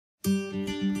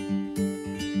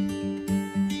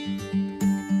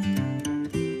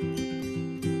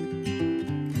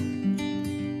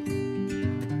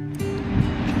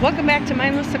Welcome back to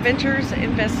Mindless Adventures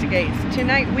Investigates.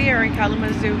 Tonight we are in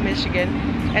Kalamazoo, Michigan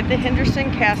at the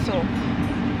Henderson Castle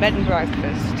Bed and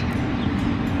Breakfast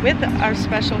with our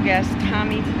special guest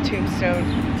Tommy Tombstone,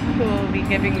 who will be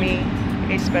giving me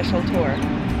a special tour.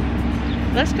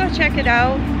 Let's go check it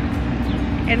out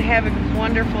and have a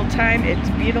wonderful time. It's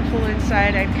beautiful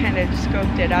inside. I've kind of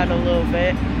scoped it out a little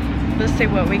bit. Let's see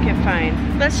what we can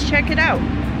find. Let's check it out.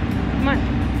 Come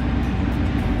on.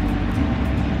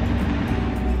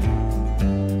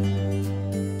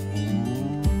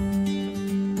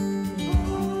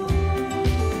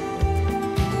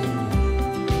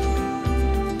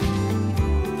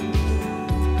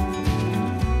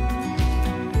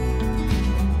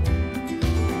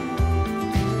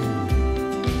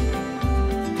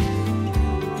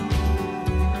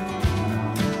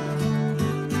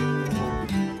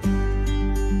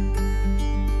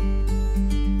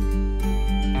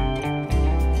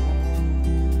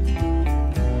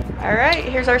 All right,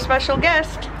 here's our special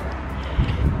guest,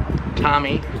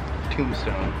 Tommy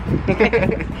Tombstone.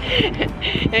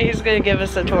 And he's going to give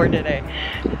us a tour today.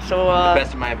 So, the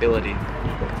best of my ability.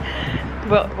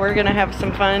 Well, we're going to have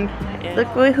some fun. Look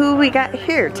who we got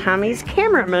here, Tommy's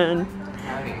cameraman.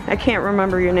 I can't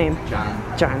remember your name.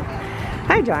 John. John.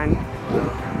 Hi, John.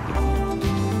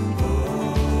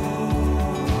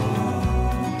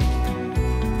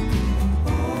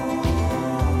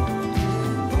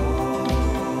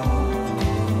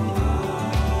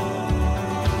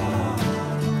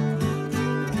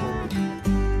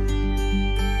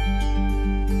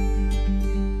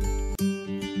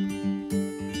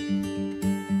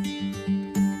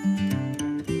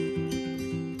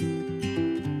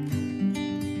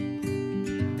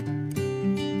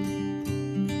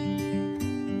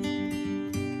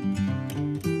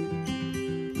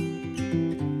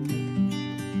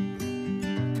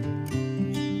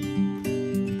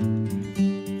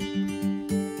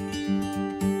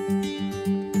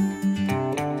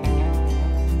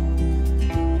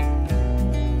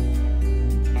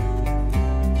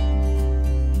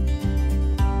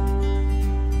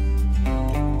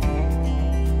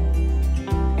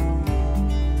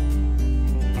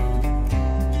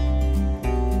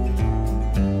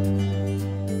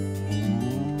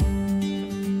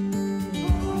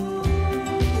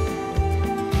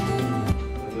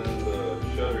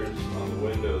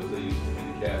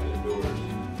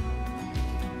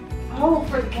 Oh,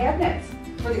 for the cabinets?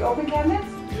 For the open cabinets?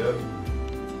 Yep.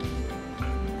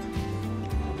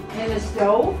 And the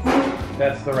stove?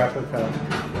 That's the replica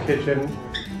kitchen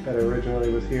that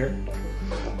originally was here.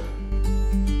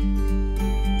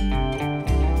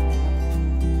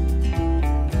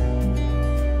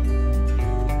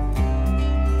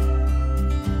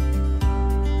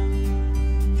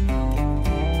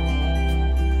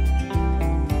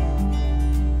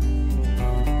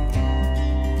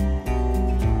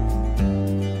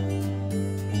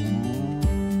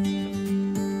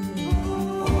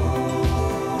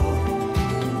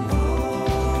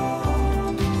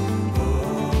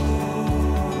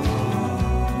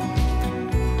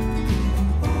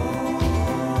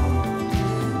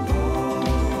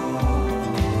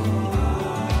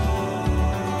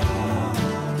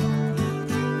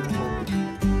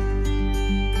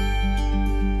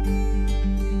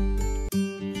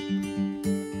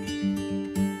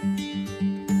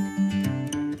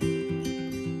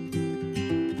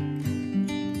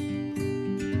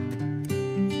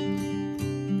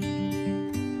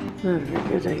 Oh,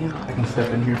 good idea. I can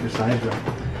step in here for side jump.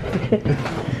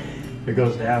 If it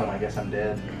goes down, I guess I'm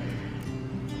dead.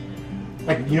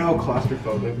 Like, you know how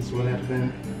claustrophobic this would have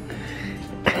been?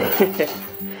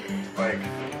 Like,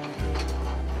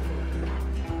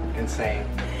 insane.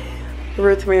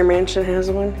 Ruthmere Mansion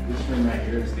has one. This room right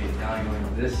here is the Italian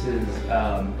room. This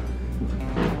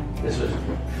was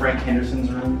Frank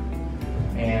Henderson's room,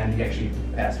 and he actually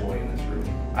passed away in this room.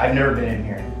 I've never been in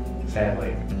here,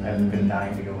 sadly. I've been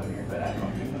dying to go in here, but I don't know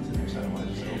if he wants in here, so I don't want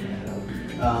to just open it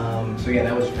up. So yeah,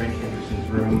 that was Frank Henderson's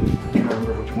room. I can't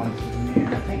remember which one it's in there.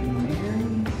 I think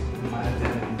Mary's might have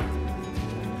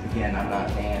been. Again, I'm not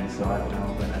tan, so I don't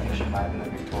know, but I think she might have been the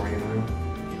Victorian room.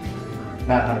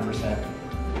 Not 100%.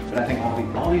 But I think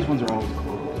all these ones are always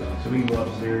closed. So we can go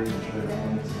upstairs and show the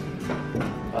ones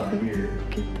up here.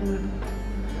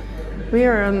 We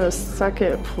are on the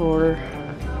second floor.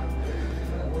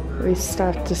 We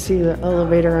stopped to see the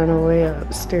elevator on our way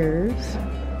upstairs.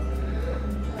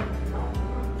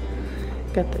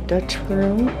 Got the Dutch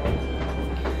room.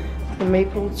 The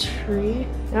maple tree.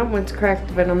 That one's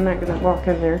cracked, but I'm not gonna walk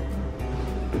in there.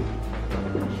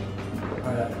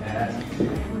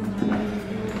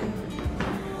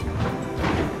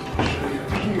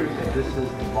 This is the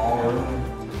ballroom.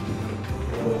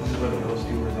 where the ghost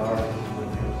doers are.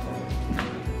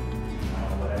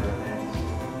 Whatever it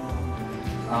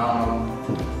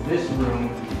is. This room.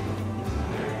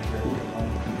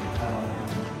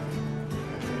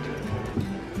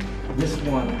 This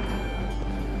one,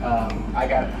 I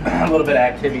got a little bit of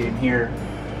activity in here.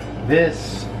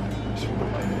 This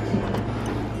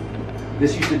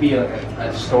used to be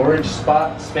a storage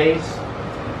space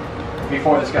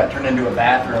before this got turned into a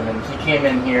bathroom, and he came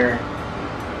in here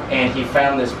and he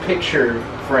found this picture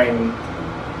frame.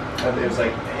 It was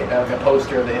like a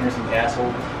poster of the Henderson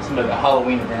Castle, some of the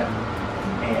Halloween event,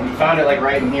 and he found it like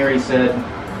right in here. He said,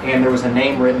 and there was a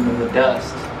name written in the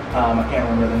dust. I can't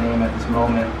remember the name at this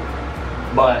moment,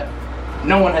 but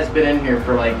no one has been in here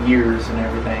for like years and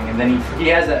everything. And then he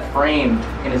has that framed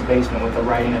in his basement with the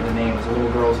writing of the name. It was a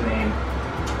little girl's name.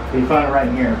 But he found it right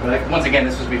in here. But once again,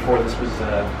 this was before this was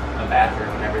a bathroom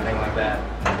and everything like that.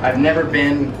 I've never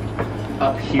been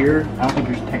up here. I don't think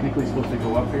you're technically supposed to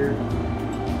go up here.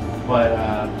 But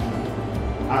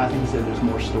I think he said there's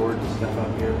more storage and stuff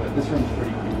up here. But this room's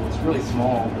pretty cool. It's really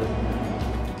small.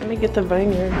 But let me get the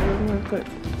vineyard room real quick.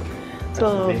 It's a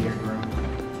little, vineyard room.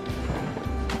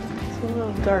 It's a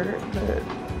little dark, but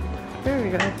there we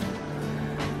go.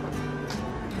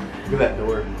 Look at that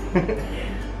door.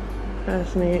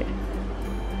 That's neat.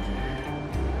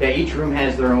 Yeah, each room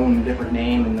has their own different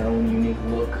name and their own unique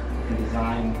look and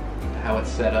design, how it's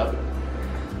set up.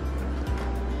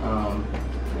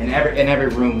 And every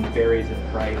room varies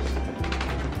in price.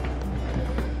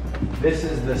 This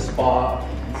is the spa,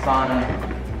 sauna.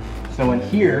 So in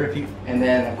here, and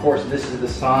then of course this is the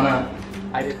sauna.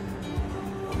 I don't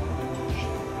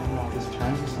know if this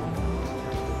turns the sauna.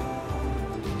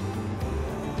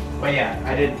 But yeah,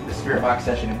 I did the spirit box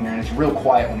session in here, and it's real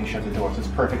quiet when you shut the door, so it's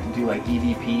perfect to do like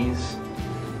EVPs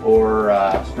or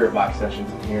spirit box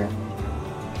sessions in here.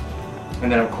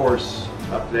 And then of course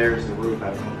up there is the roof.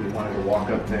 I don't know if you wanted to walk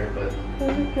up there, but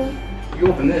if you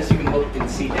open this, you can look and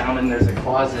see down, and there's a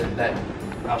closet that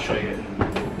I'll show you in a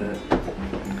little bit.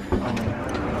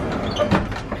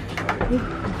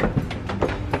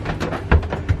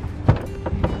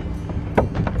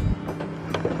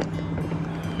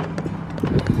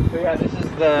 So yeah, this is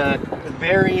the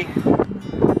very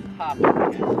top of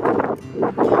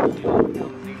Kalamazoo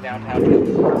downtown.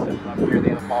 Up here they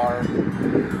have a bar, they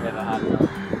have a hot tub.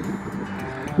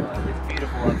 It's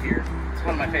beautiful up here. It's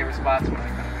one of my favorite spots when I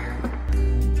come here.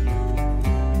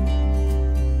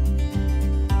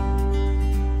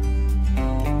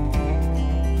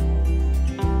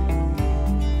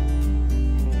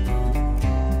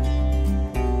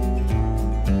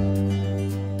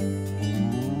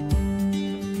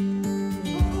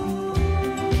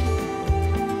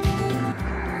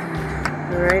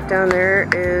 Right down there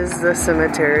is the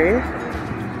cemetery.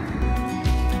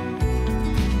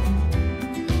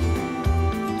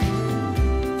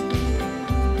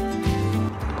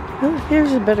 Oh,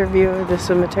 here's a better view of the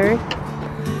cemetery.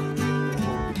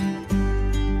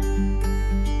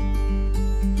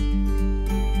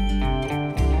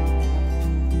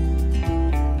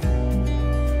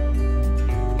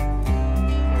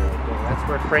 That's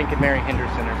where Frank and Mary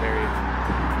Henderson are buried.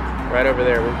 Right over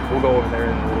there. We'll go over there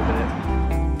in a little bit.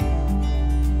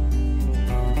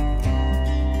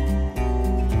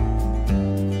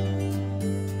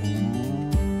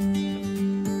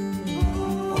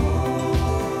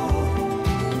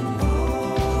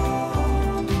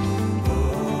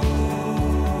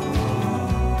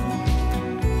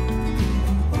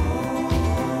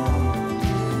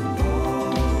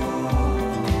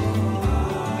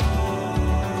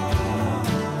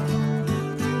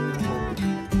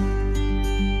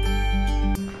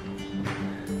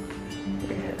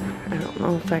 I don't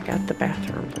know if I got the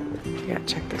bathroom. You gotta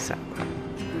check this out.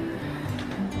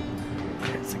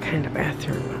 That's the kind of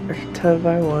bathroom or tub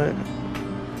I want.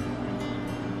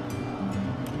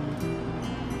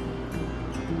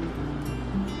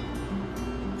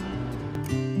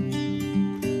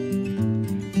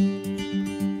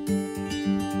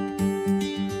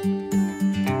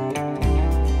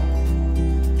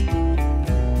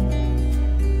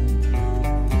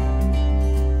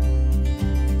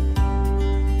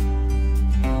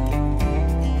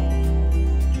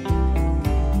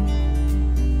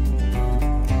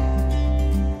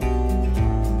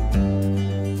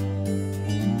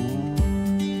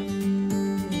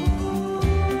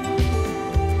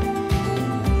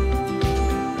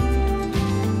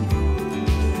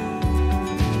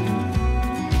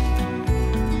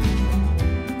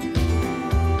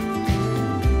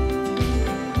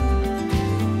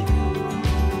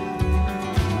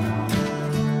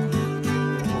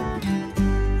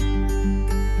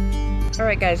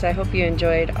 Alright guys, I hope you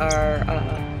enjoyed our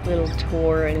little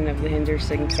tour in of the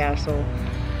Henderson Castle.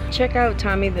 Check out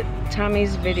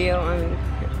Tommy's video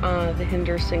on the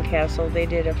Henderson Castle. They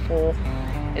did a full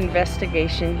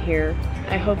investigation here.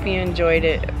 I hope you enjoyed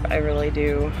it. I really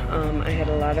do. I had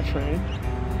a lot of fun.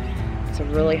 It's a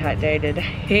really hot day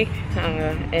today,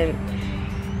 and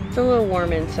it's a little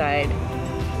warm inside.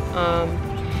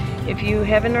 If you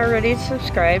haven't already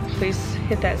subscribed, please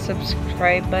hit that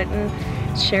subscribe button.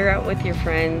 Share out with your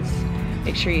friends.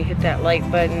 Make sure you hit that like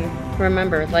button.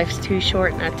 Remember, life's too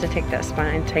short not to take that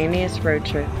spontaneous road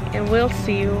trip. And we'll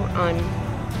see you on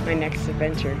my next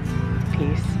adventure.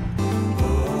 Peace.